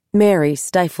Mary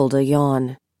stifled a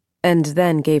yawn, and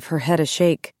then gave her head a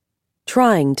shake,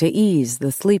 trying to ease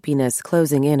the sleepiness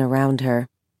closing in around her.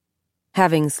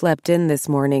 Having slept in this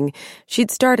morning, she'd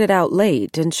started out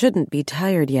late and shouldn't be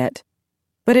tired yet,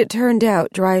 but it turned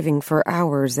out driving for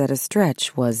hours at a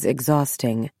stretch was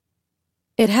exhausting.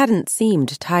 It hadn't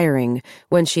seemed tiring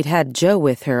when she'd had Joe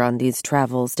with her on these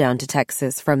travels down to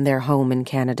Texas from their home in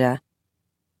Canada.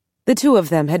 The two of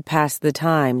them had passed the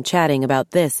time chatting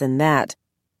about this and that,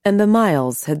 and the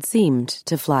miles had seemed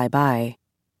to fly by.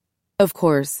 Of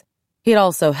course, he'd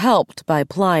also helped by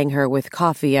plying her with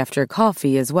coffee after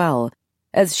coffee as well,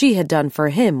 as she had done for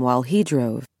him while he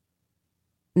drove.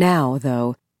 Now,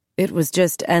 though, it was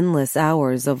just endless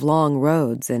hours of long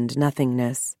roads and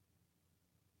nothingness.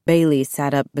 Bailey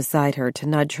sat up beside her to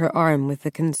nudge her arm with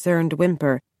a concerned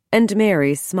whimper, and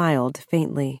Mary smiled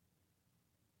faintly.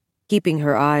 Keeping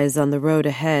her eyes on the road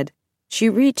ahead, she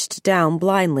reached down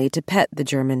blindly to pet the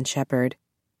German shepherd.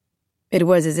 It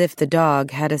was as if the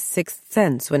dog had a sixth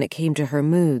sense when it came to her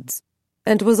moods,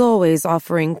 and was always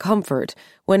offering comfort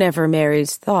whenever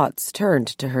Mary's thoughts turned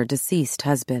to her deceased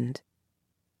husband.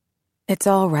 "It's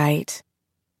all right,"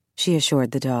 she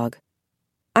assured the dog.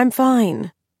 "I'm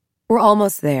fine. We're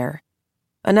almost there.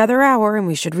 Another hour and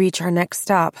we should reach our next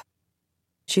stop."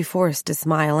 She forced a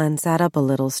smile and sat up a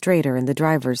little straighter in the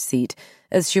driver's seat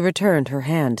as she returned her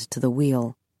hand to the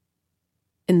wheel.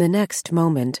 In the next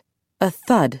moment, a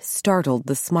thud startled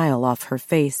the smile off her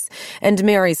face, and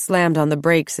Mary slammed on the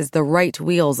brakes as the right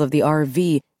wheels of the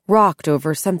RV rocked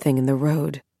over something in the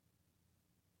road.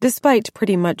 Despite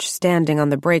pretty much standing on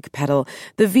the brake pedal,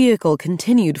 the vehicle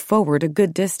continued forward a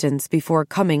good distance before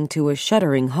coming to a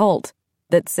shuddering halt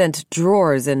that sent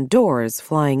drawers and doors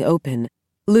flying open,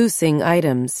 loosing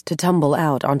items to tumble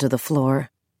out onto the floor.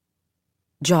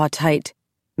 Jaw tight,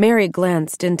 Mary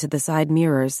glanced into the side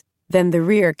mirrors, then the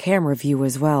rear camera view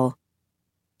as well.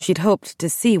 She'd hoped to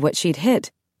see what she'd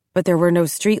hit, but there were no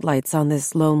streetlights on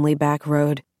this lonely back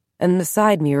road, and the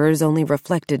side mirrors only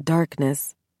reflected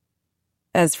darkness.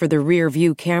 As for the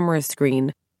rear-view camera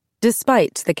screen,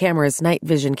 despite the camera's night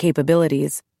vision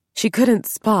capabilities, she couldn't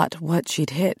spot what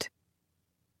she'd hit.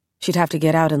 She'd have to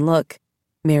get out and look,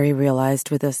 Mary realized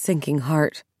with a sinking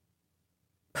heart.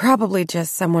 "Probably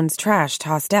just someone's trash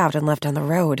tossed out and left on the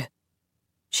road,"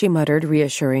 she muttered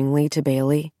reassuringly to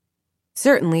Bailey.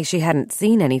 Certainly she hadn't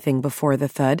seen anything before the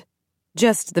thud,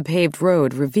 just the paved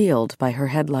road revealed by her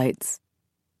headlights.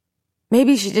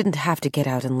 Maybe she didn't have to get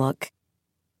out and look.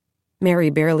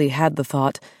 Mary barely had the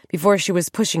thought before she was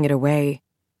pushing it away.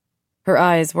 Her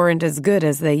eyes weren't as good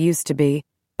as they used to be,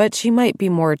 but she might be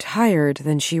more tired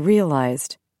than she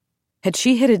realized. Had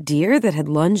she hit a deer that had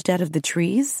lunged out of the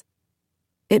trees?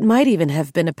 It might even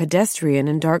have been a pedestrian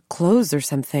in dark clothes or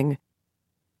something.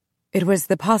 It was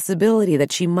the possibility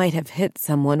that she might have hit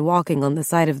someone walking on the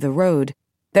side of the road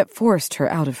that forced her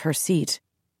out of her seat.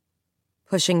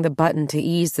 Pushing the button to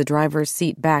ease the driver's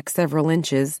seat back several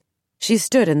inches, she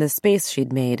stood in the space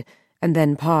she'd made, and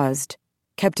then paused,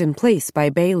 kept in place by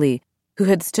Bailey, who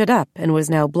had stood up and was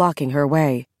now blocking her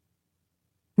way.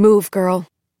 "Move, girl,"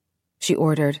 she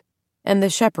ordered, and the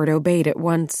shepherd obeyed at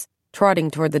once,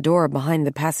 trotting toward the door behind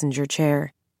the passenger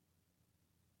chair.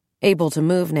 Able to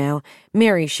move now,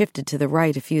 Mary shifted to the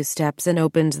right a few steps and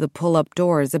opened the pull-up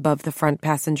doors above the front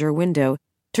passenger window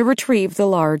to retrieve the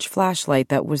large flashlight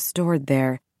that was stored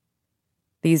there.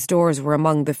 These doors were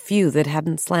among the few that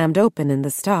hadn't slammed open in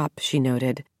the stop, she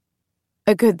noted.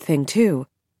 A good thing, too.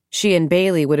 She and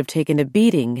Bailey would have taken a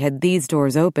beating had these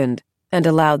doors opened and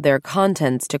allowed their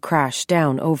contents to crash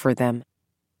down over them.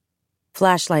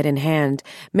 Flashlight in hand,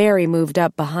 Mary moved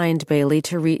up behind Bailey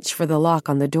to reach for the lock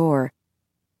on the door.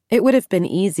 It would have been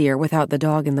easier without the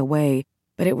dog in the way,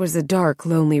 but it was a dark,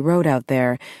 lonely road out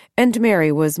there, and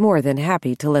Mary was more than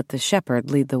happy to let the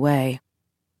shepherd lead the way.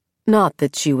 Not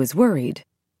that she was worried.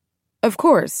 Of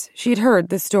course, she'd heard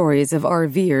the stories of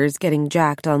RVers getting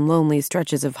jacked on lonely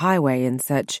stretches of highway and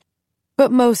such,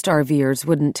 but most RVers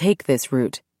wouldn't take this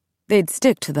route. They'd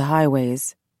stick to the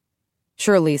highways.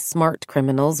 Surely smart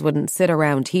criminals wouldn't sit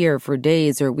around here for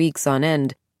days or weeks on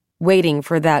end, waiting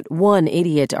for that one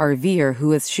idiot RVer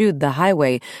who eschewed the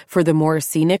highway for the more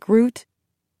scenic route.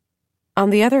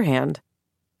 On the other hand,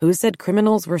 who said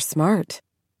criminals were smart?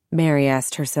 Mary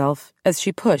asked herself as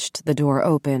she pushed the door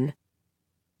open.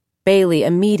 Bailey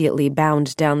immediately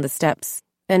bounded down the steps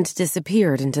and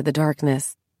disappeared into the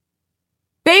darkness.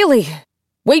 "Bailey!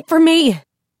 Wait for me!"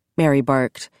 Mary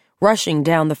barked, rushing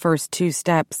down the first 2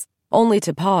 steps, only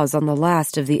to pause on the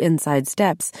last of the inside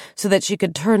steps so that she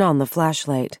could turn on the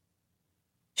flashlight.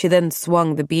 She then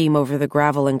swung the beam over the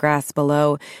gravel and grass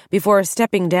below, before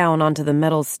stepping down onto the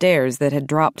metal stairs that had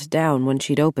dropped down when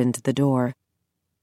she'd opened the door.